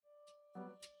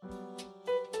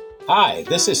Hi,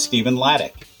 this is Stephen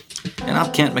Hladik, And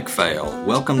I'm Kent McPhail.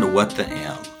 Welcome to What the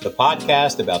M. the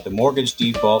podcast about the mortgage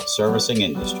default servicing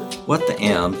industry. What the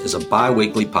M is a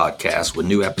bi-weekly podcast with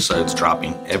new episodes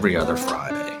dropping every other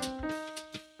Friday.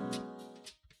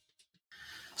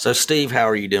 So, Steve, how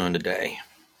are you doing today?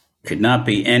 Could not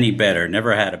be any better.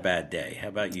 Never had a bad day. How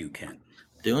about you, Ken?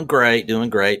 Doing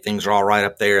great. Things are all right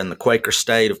up there in the Quaker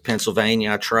state of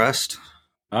Pennsylvania, I trust.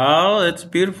 Oh, it's a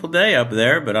beautiful day up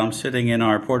there, but I'm sitting in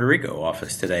our Puerto Rico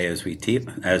office today as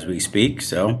we speak,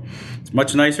 so it's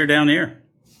much nicer down here.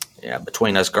 Yeah,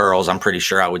 between us girls, I'm pretty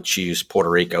sure I would choose Puerto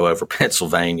Rico over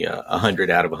Pennsylvania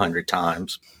 100 out of 100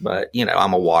 times. But,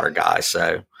 I'm a water guy,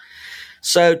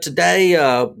 So today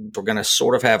we're going to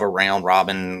sort of have a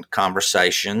round-robin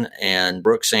conversation, and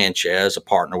Brooke Sanchez, a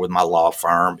partner with my law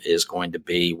firm, is going to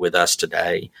be with us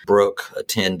today. Brooke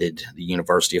attended the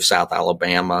University of South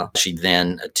Alabama. She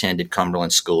then attended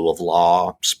Cumberland School of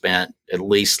Law, spent at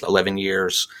least 11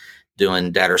 years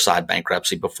doing debtor side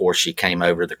bankruptcy before she came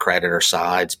over to the creditor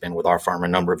side. It's been with our firm a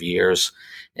number of years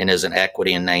and is an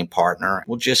equity and name partner.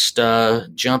 We'll just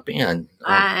jump in.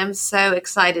 I am so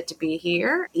excited to be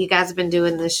here. You guys have been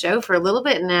doing this show for a little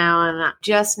bit now, and I'm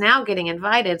just now getting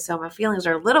invited, so my feelings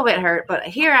are a little bit hurt, but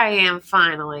here I am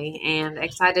finally, and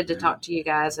excited to talk to you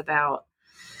guys about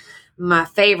my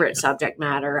favorite subject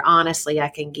matter. Honestly, I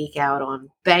can geek out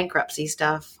on bankruptcy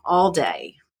stuff all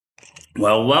day.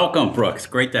 Well, welcome, Brooke. It's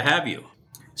great to have you.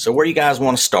 So where do you guys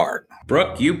want to start?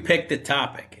 Brooke, you pick the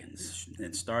topic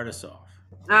and start us off.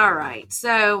 All right,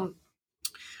 so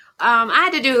I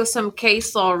had to do some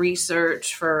case law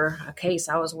research for a case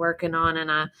I was working on,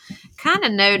 and I kind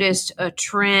of noticed a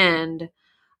trend.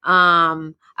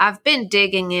 I've been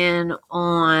digging in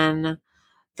on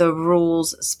the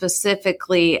rules,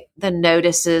 specifically the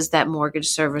notices that mortgage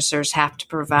servicers have to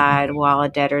provide while a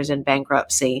debtor is in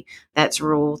bankruptcy. That's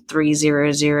Rule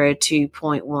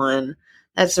 3002.1.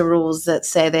 That's the rules that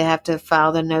say they have to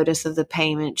file the notice of the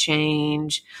payment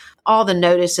change, all the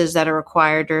notices that are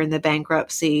required during the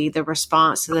bankruptcy, the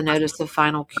response to the notice of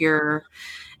final cure.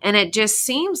 And it just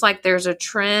seems like there's a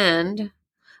trend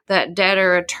that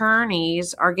debtor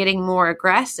attorneys are getting more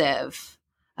aggressive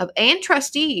and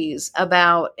trustees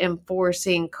about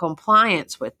enforcing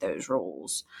compliance with those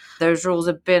rules. Those rules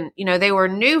have been, they were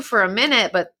new for a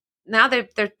minute, but now they're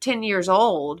 10 years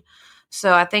old.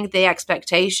 So I think the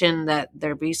expectation that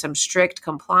there be some strict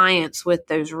compliance with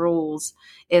those rules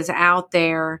is out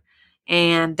there.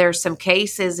 And there's some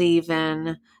cases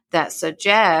even that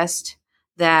suggest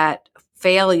that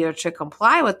failure to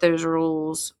comply with those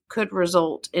rules could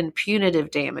result in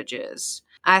punitive damages.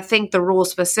 I think the rule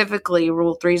specifically,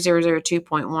 Rule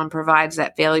 3002.1, provides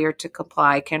that failure to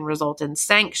comply can result in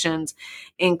sanctions,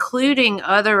 including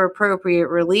other appropriate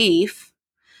relief,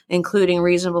 including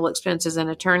reasonable expenses and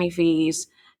attorney fees.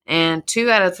 And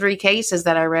 2 out of 3 cases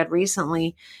that I read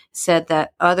recently said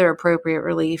that other appropriate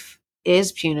relief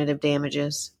is punitive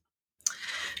damages.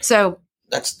 So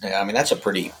That's a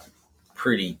pretty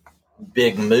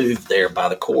big move there by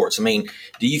the courts. Do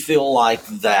you feel like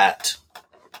that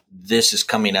this is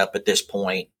coming up at this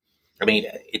point?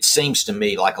 It seems to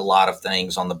me like a lot of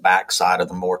things on the backside of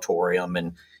the moratorium,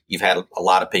 and you've had a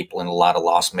lot of people in a lot of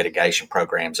loss mitigation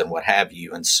programs and what have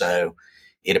you. And so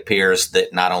it appears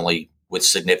that not only with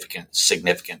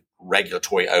significant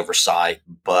regulatory oversight,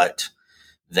 but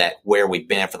that where we've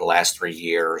been for the last 3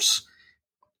 years,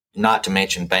 not to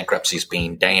mention bankruptcies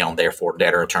being down, therefore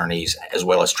debtor attorneys as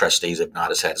well as trustees have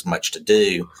not had as much to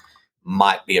do,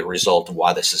 might be a result of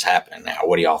why this is happening now.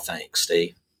 What do y'all think,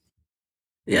 Steve?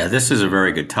 Yeah, this is a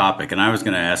very good topic. And I was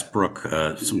going to ask Brooke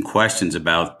some questions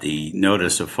about the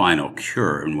notice of final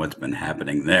cure and what's been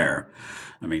happening there.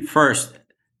 First,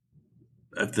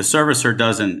 if the servicer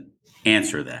doesn't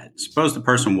answer that, suppose the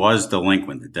person was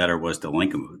delinquent, the debtor was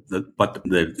delinquent, but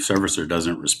the servicer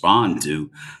doesn't respond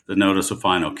to the notice of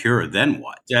final cure, then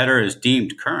what? Debtor is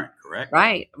deemed current, correct?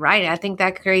 Right. I think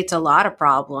that creates a lot of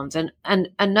problems. And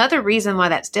another reason why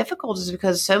that's difficult is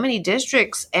because so many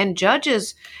districts and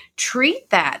judges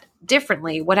treat that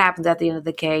differently. What happens at the end of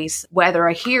the case, whether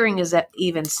a hearing is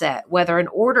even set, whether an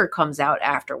order comes out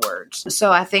afterwards.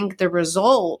 So I think the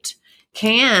result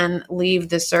can leave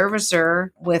the servicer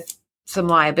with some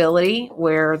liability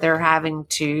where they're having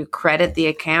to credit the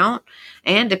account.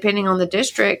 And depending on the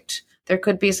district, there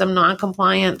could be some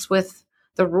noncompliance with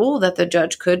the rule that the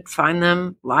judge could find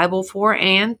them liable for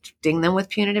and ding them with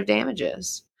punitive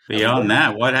damages. Beyond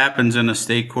that, what happens in a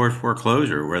state court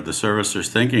foreclosure where the servicer's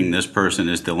thinking this person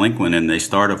is delinquent and they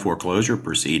start a foreclosure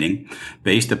proceeding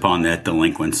based upon that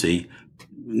delinquency,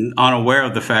 unaware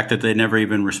of the fact that they never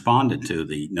even responded to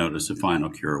the notice of final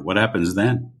cure? What happens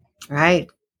then? Right.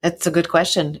 That's a good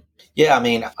question. Yeah, I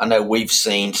mean, I know we've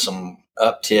seen some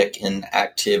uptick in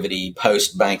activity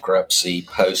post bankruptcy,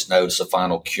 post notice of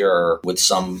final cure with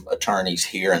some attorneys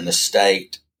here in the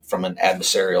state from an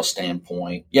adversarial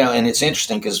standpoint. And it's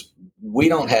interesting because we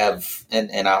don't have,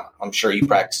 I'm sure you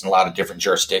practice in a lot of different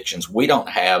jurisdictions, we don't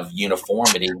have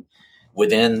uniformity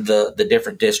within the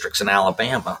different districts in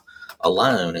Alabama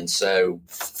alone. And so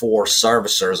for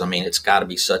servicers, I mean, it's got to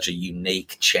be such a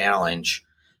unique challenge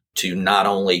to not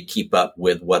only keep up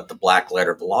with what the black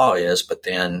letter of the law is, but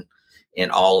then in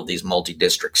all of these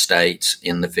multi-district states,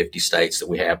 in the 50 states that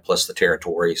we have, plus the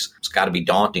territories, it's got to be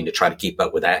daunting to try to keep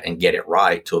up with that and get it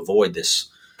right to avoid this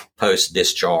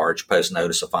post-discharge,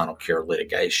 post-notice of final cure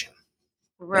litigation.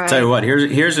 Right. I tell you what,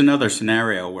 here's another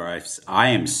scenario where I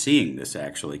am seeing this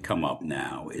actually come up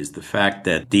now, is the fact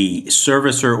that the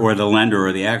servicer or the lender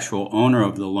or the actual owner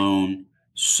of the loan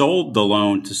sold the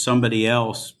loan to somebody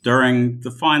else during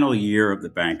the final year of the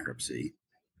bankruptcy.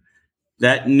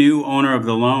 That new owner of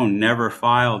the loan never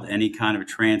filed any kind of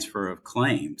transfer of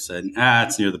claim. Said,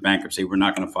 it's near the bankruptcy, we're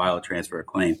not going to file a transfer of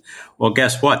claim. Well,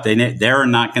 guess what? They're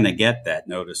not going to get that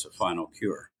notice of final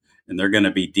cure, and they're going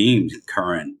to be deemed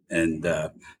current. And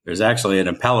there's actually an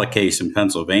appellate case in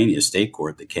Pennsylvania State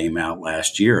Court that came out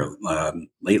last year,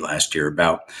 late last year,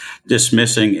 about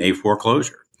dismissing a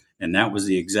foreclosure. And that was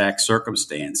the exact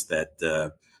circumstance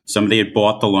that somebody had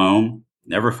bought the loan,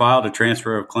 never filed a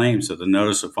transfer of claim. So the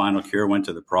notice of final cure went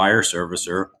to the prior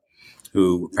servicer,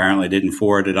 who apparently didn't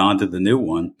forward it on to the new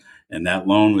one. And that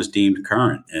loan was deemed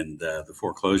current, and the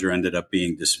foreclosure ended up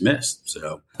being dismissed.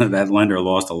 So that lender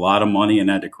lost a lot of money and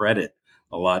had to credit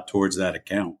a lot towards that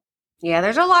account. Yeah,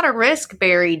 there's a lot of risk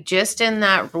buried just in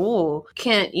that rule.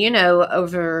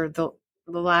 Over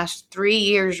the last 3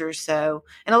 years or so,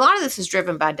 and a lot of this is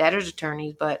driven by debtors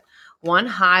attorneys, but one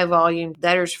high volume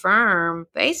debtors firm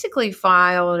basically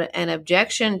filed an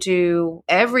objection to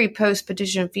every post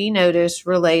petition fee notice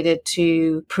related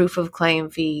to proof of claim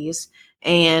fees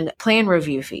and plan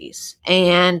review fees,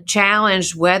 and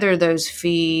challenged whether those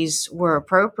fees were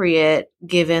appropriate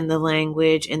given the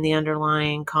language in the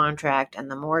underlying contract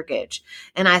and the mortgage.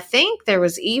 And I think there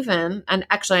was even, and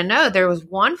actually I know there was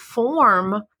one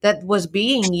form that was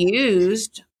being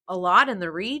used a lot in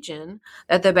the region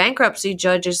that the bankruptcy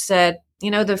judges said,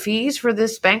 the fees for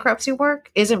this bankruptcy work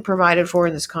isn't provided for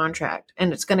in this contract,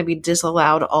 and it's going to be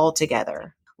disallowed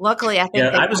altogether. Luckily, I think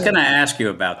I was going to ask you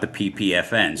about the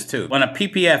PPFNs too. When a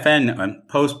PPFN, a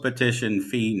post-petition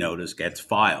fee notice, gets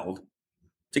filed,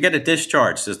 to get a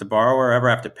discharge, does the borrower ever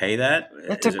have to pay that?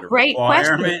 That's a great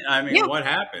question. I mean, what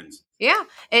happens? Yeah.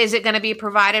 Is it going to be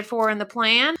provided for in the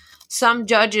plan? Some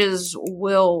judges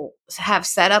will have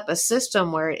set up a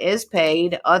system where it is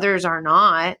paid. Others are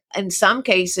not. In some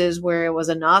cases where it was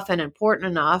enough and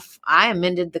important enough, I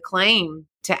amended the claim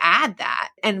to add that.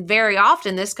 And very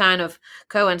often this kind of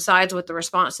coincides with the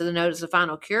response to the notice of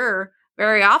final cure.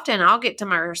 Very often I'll get to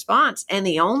my response, and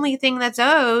the only thing that's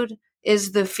owed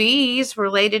is the fees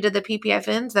related to the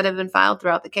PPFNs that have been filed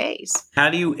throughout the case.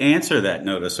 How do you answer that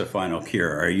notice of final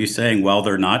cure? Are you saying, well,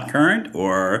 they're not current,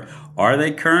 or are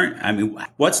they current? I mean,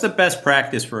 what's the best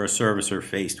practice for a servicer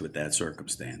faced with that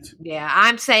circumstance? Yeah,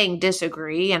 I'm saying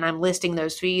disagree, and I'm listing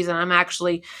those fees, and I'm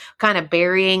actually kind of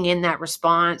burying in that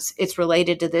response, it's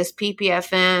related to this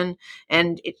PPFN,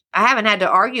 and I haven't had to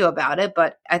argue about it,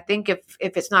 but I think if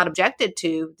it's not objected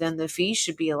to, then the fees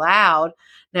should be allowed.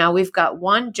 Now, we've got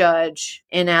one judge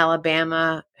in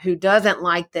Alabama who doesn't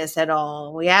like this at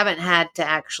all. We haven't had to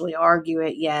actually argue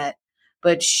it yet,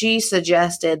 but she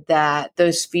suggested that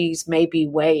those fees may be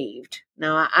waived.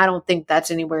 Now, I don't think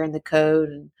that's anywhere in the code,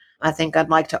 and I think I'd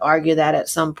like to argue that at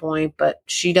some point, but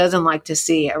she doesn't like to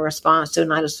see a response to a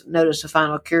notice of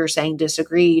final cure saying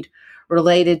disagreed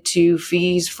related to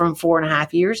fees from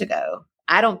 4.5 years ago.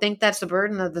 I don't think that's the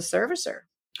burden of the servicer.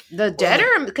 The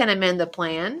debtor can amend the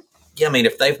plan. Yeah, I mean,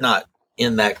 if they've not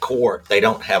in that court, they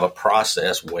don't have a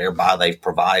process whereby they've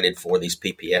provided for these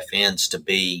PPFNs to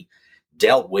be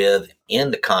dealt with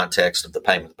in the context of the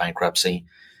payment of bankruptcy.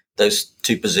 Those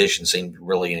two positions seem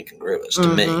really incongruous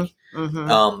to me.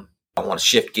 Mm-hmm. I want to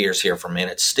shift gears here for a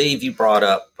minute. Steve, you brought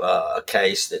up a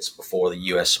case that's before the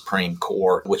U.S. Supreme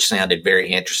Court, which sounded very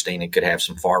interesting and could have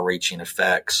some far-reaching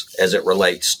effects as it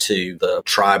relates to the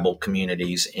tribal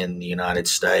communities in the United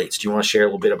States. Do you want to share a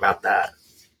little bit about that?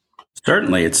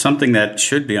 Certainly. It's something that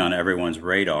should be on everyone's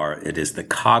radar. It is the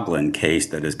Cumberland case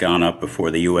that has gone up before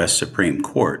the U.S. Supreme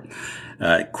Court.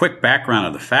 Quick background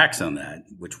of the facts on that,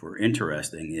 which were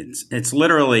interesting.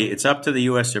 It's up to the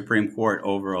U.S. Supreme Court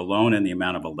over a loan in the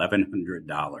amount of $1,100,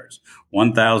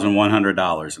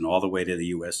 $1,100, and all the way to the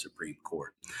U.S. Supreme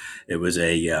Court. It was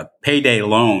a payday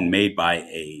loan made by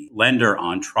a lender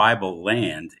on tribal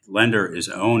land. Lender is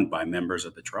owned by members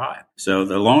of the tribe. So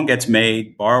the loan gets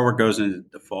made, borrower goes into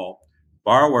default,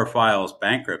 borrower files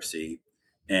bankruptcy,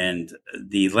 and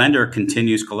the lender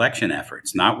continues collection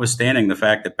efforts, notwithstanding the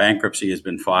fact that bankruptcy has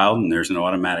been filed and there's an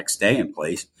automatic stay in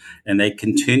place, and they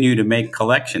continue to make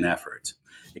collection efforts.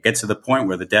 It gets to the point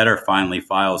where the debtor finally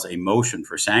files a motion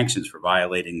for sanctions for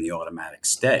violating the automatic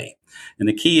stay. And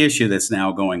the key issue that's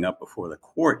now going up before the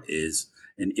court is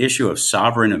an issue of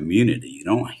sovereign immunity. You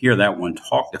don't hear that one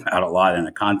talked about a lot in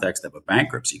the context of a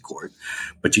bankruptcy court,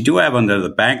 but you do have under the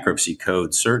bankruptcy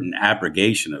code certain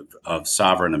abrogation of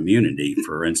sovereign immunity.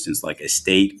 For instance, like a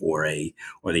state or the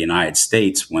United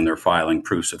States, when they're filing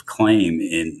proofs of claim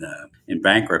in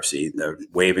bankruptcy, they're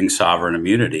waiving sovereign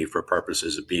immunity for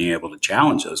purposes of being able to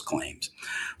challenge those claims.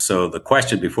 So the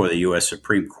question before the U.S.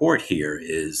 Supreme Court here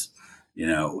is,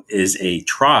 is a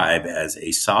tribe as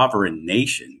a sovereign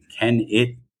nation, can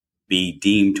it be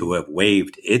deemed to have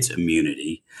waived its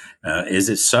immunity? Is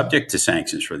it subject to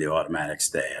sanctions for the automatic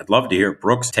stay? I'd love to hear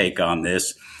Brooke's take on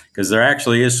this, because there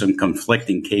actually is some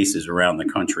conflicting cases around the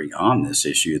country on this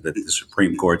issue that the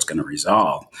Supreme Court's going to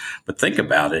resolve. But think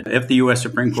about it. If the U.S.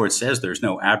 Supreme Court says there's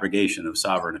no abrogation of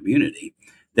sovereign immunity,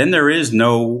 then there is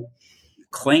no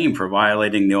claim for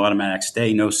violating the automatic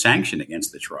stay, no sanction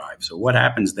against the tribe. So what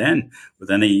happens then with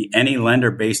any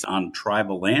lender based on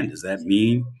tribal land? Does that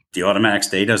mean the automatic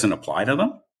stay doesn't apply to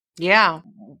them? Yeah.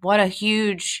 What a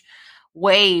huge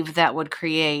wave that would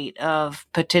create of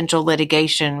potential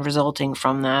litigation resulting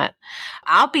from that.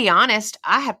 I'll be honest,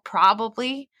 I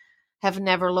have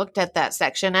never looked at that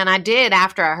section. And I did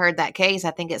after I heard that case.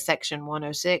 I think it's section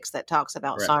 106 that talks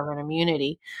about sovereign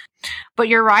immunity. But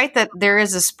you're right that there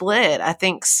is a split. I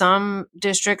think some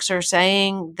districts are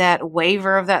saying that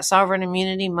waiver of that sovereign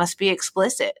immunity must be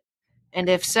explicit. And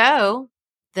if so,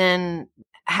 then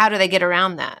how do they get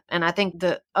around that? And I think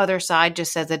the other side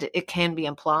just says that it can be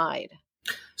implied.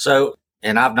 So,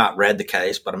 and I've not read the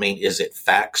case, but I mean, is it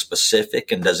fact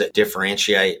specific, and does it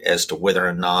differentiate as to whether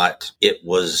or not it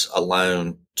was a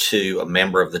loan to a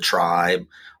member of the tribe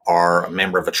or a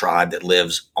member of a tribe that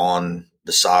lives on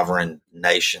the sovereign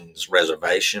nation's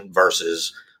reservation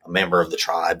versus a member of the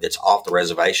tribe that's off the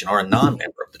reservation or a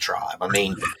non-member of the tribe? I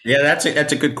mean, yeah, that's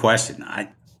a good question.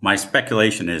 My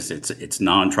speculation is it's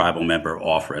non-tribal member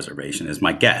off reservation is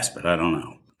my guess, but I don't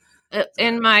know.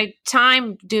 In my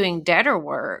time doing debtor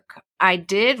work, I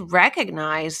did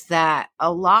recognize that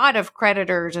a lot of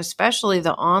creditors, especially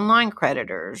the online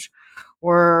creditors,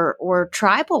 were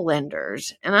tribal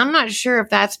lenders. And I'm not sure if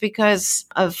that's because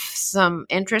of some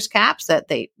interest caps that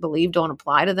they believe don't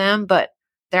apply to them, but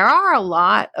there are a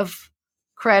lot of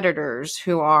creditors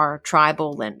who are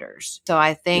tribal lenders. So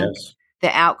I think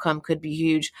the outcome could be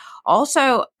huge.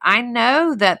 Also, I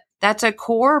know that that's a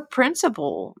core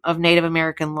principle of Native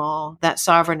American law, that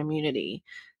sovereign immunity.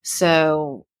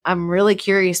 So I'm really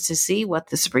curious to see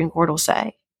what the Supreme Court will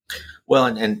say. Well,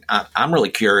 and I'm really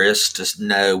curious to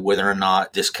know whether or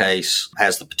not this case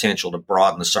has the potential to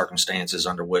broaden the circumstances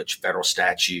under which federal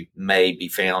statute may be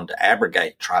found to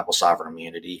abrogate tribal sovereign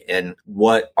immunity, and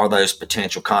what are those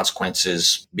potential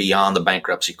consequences beyond the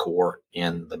bankruptcy court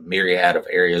in the myriad of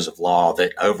areas of law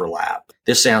that overlap.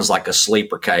 This sounds like a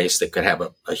sleeper case that could have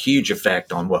a huge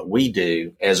effect on what we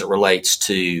do as it relates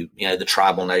to, the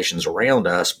tribal nations around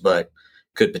us, but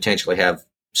could potentially have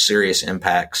serious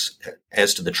impacts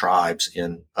as to the tribes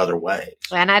in other ways.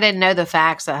 And I didn't know the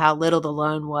facts of how little the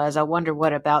loan was. I wonder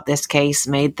what about this case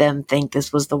made them think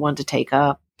this was the one to take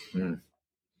up.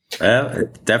 Well,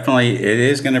 definitely it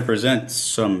is going to present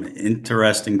some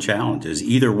interesting challenges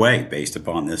either way based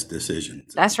upon this decision.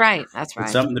 So That's right.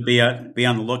 It's something to be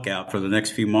on the lookout for the next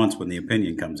few months when the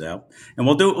opinion comes out. And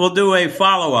we'll do a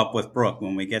follow-up with Brooke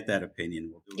when we get that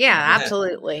opinion.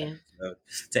 Absolutely.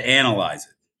 To analyze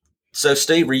it. So,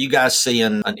 Steve, are you guys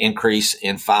seeing an increase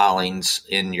in filings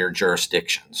in your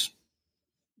jurisdictions?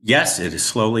 Yes, it is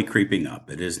slowly creeping up.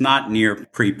 It is not near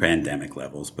pre-pandemic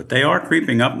levels, but they are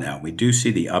creeping up now. We do see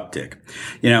the uptick.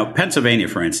 Pennsylvania,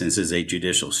 for instance, is a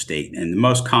judicial state, and the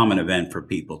most common event for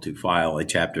people to file a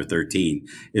Chapter 13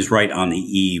 is right on the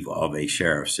eve of a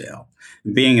sheriff's sale.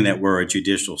 And being that we're a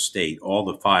judicial state, all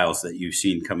the files that you've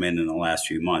seen come in the last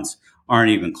few months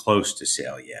aren't even close to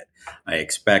sale yet. I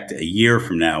expect a year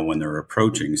from now, when they're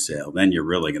approaching sale, then you're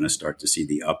really going to start to see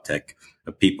the uptick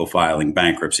of people filing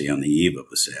bankruptcy on the eve of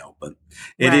a sale. But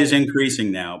it is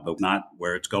increasing now, but not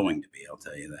where it's going to be, I'll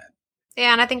tell you that.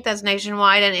 Yeah, and I think that's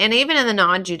nationwide. And even in the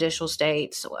non-judicial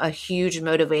states, a huge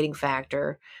motivating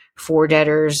factor for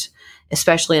debtors,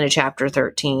 especially in a Chapter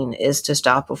 13, is to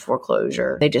stop a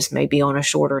foreclosure. They just may be on a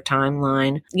shorter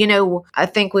timeline. I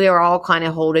think we are all kind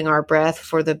of holding our breath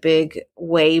for the big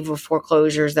wave of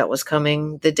foreclosures that was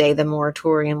coming the day the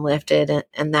moratorium lifted,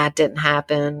 and that didn't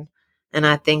happen. And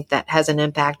I think that has an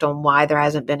impact on why there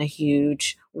hasn't been a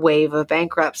huge wave of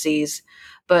bankruptcies.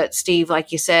 But Steve,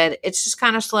 like you said, it's just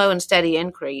kind of slow and steady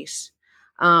increase.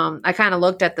 I kind of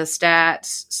looked at the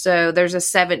stats. So there's a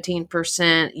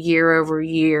 17% year over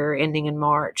year ending in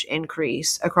March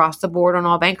increase across the board on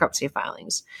all bankruptcy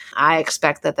filings. I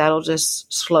expect that that'll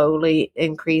just slowly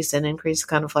increase and increase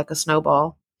kind of like a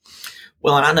snowball.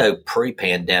 Well, and I know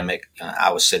pre-pandemic,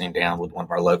 I was sitting down with one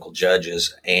of our local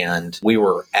judges, and we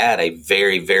were at a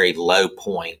very, very low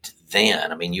point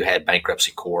then. I mean, you had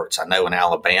bankruptcy courts. I know in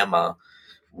Alabama,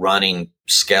 running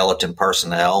skeleton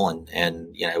personnel and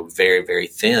very, very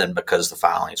thin because the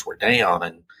filings were down.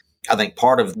 And I think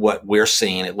part of what we're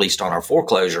seeing, at least on our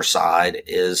foreclosure side,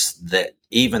 is that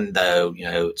even though,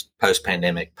 it's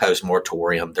post-pandemic,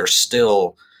 post-moratorium, there's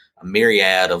still a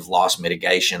myriad of loss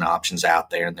mitigation options out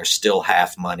there, and there's still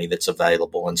half money that's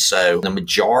available. And so the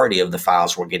majority of the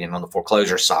files we're getting on the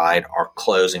foreclosure side are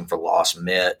closing for loss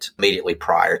mit immediately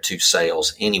prior to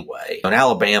sales anyway. And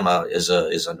Alabama is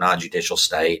a non-judicial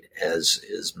state, as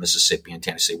is Mississippi and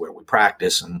Tennessee, where we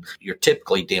practice, and you're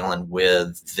typically dealing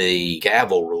with the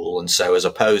gavel rule. And so as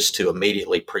opposed to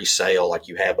immediately pre-sale like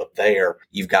you have up there,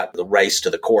 you've got the race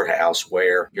to the courthouse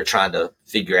where you're trying to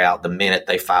figure out the minute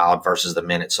they filed versus the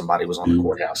minute somebody was on the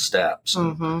courthouse steps.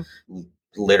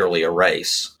 Literally a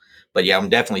race. But yeah, I'm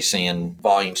definitely seeing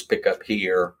volumes pick up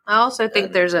here. I also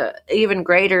think there's a even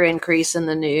greater increase in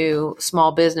the new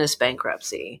small business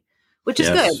bankruptcy, which is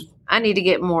good. I need to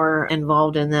get more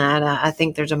involved in that. I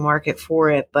think there's a market for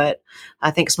it, but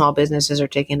I think small businesses are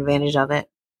taking advantage of it.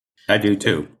 I do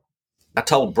too. I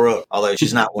told Brooke, although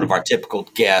she's not one of our typical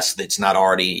guests that's not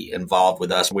already involved with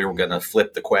us, we were going to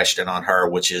flip the question on her,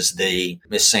 which is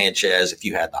Miss Sanchez, if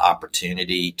you had the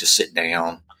opportunity to sit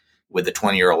down with a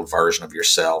 20-year-old version of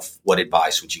yourself, what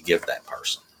advice would you give that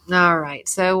person? All right.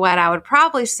 So what I would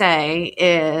probably say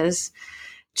is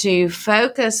to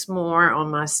focus more on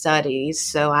my studies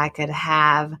so I could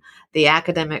have the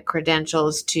academic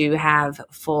credentials to have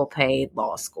full paid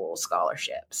law school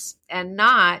scholarships and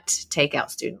not take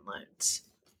out student loans.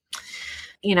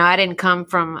 I didn't come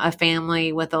from a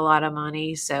family with a lot of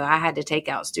money, so I had to take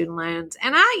out student loans.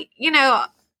 And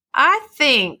I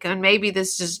think, and maybe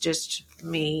this is just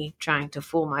me trying to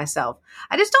fool myself,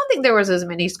 I just don't think there was as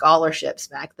many scholarships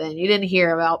back then. You didn't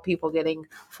hear about people getting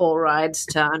full rides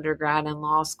to undergrad and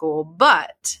law school.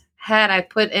 But had I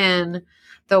put in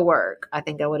the work, I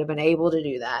think I would have been able to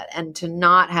do that. And to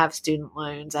not have student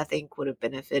loans, I think would have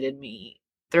benefited me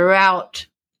throughout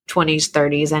 20s,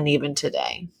 30s, and even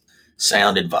today.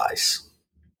 Sound advice.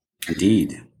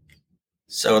 Indeed.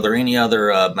 So are there any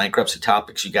other bankruptcy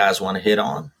topics you guys want to hit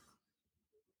on?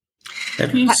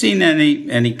 Have you seen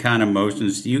any kind of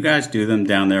motions? Do you guys do them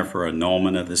down there for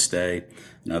annulment of the stay?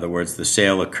 In other words, the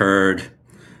sale occurred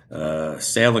 5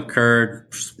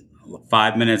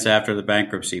 minutes after the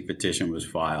bankruptcy petition was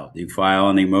filed. Do you file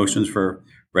any motions for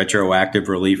retroactive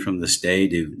relief from the stay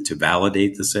to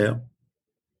validate the sale?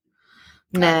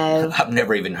 No. I've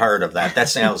never even heard of that. That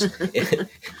sounds,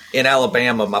 in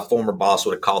Alabama, my former boss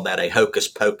would have called that a hocus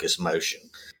pocus motion.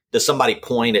 Does somebody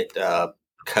point at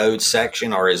code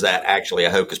section, or is that actually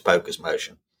a hocus pocus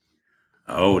motion?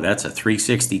 Oh, that's a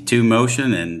 362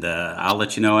 motion, and I'll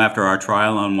let you know after our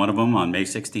trial on one of them on May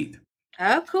 16th.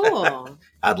 Oh, cool.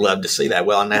 I'd love to see that.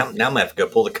 Well, now I'm going to have to go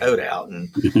pull the code out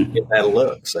and give that a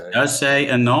look. So. It does say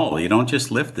annul. You don't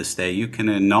just lift the stay, you can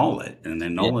annul it. And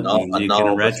annul it means you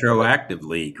can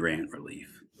retroactively grant relief.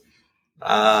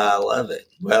 I love it.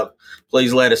 Well,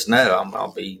 please let us know.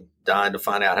 I'll be dying to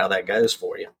find out how that goes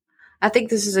for you. I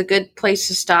think this is a good place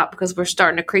to stop because we're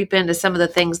starting to creep into some of the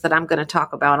things that I'm going to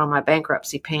talk about on my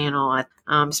bankruptcy panel at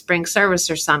Spring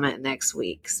Servicer Summit next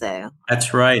week. So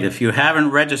that's right. If you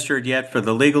haven't registered yet for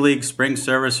the Legal League Spring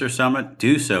Servicer Summit,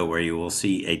 do so, where you will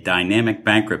see a dynamic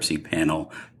bankruptcy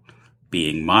panel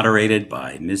being moderated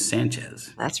by Ms.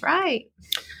 Sanchez. That's right.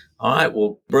 All right.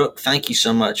 Well, Brooke, thank you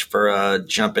so much for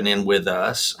jumping in with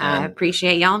us. I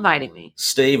appreciate y'all inviting me.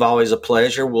 Steve, always a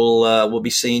pleasure. We'll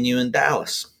be seeing you in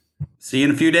Dallas. See you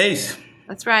in a few days.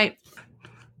 That's right.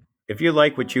 If you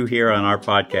like what you hear on our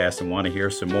podcast and want to hear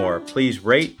some more, please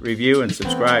rate, review, and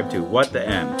subscribe to What the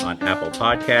M on Apple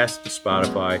Podcasts,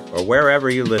 Spotify, or wherever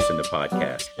you listen to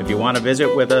podcasts. If you want to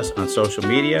visit with us on social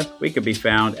media, we can be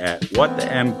found at What the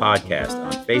M Podcast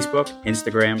on Facebook,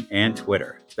 Instagram, and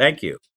Twitter. Thank you.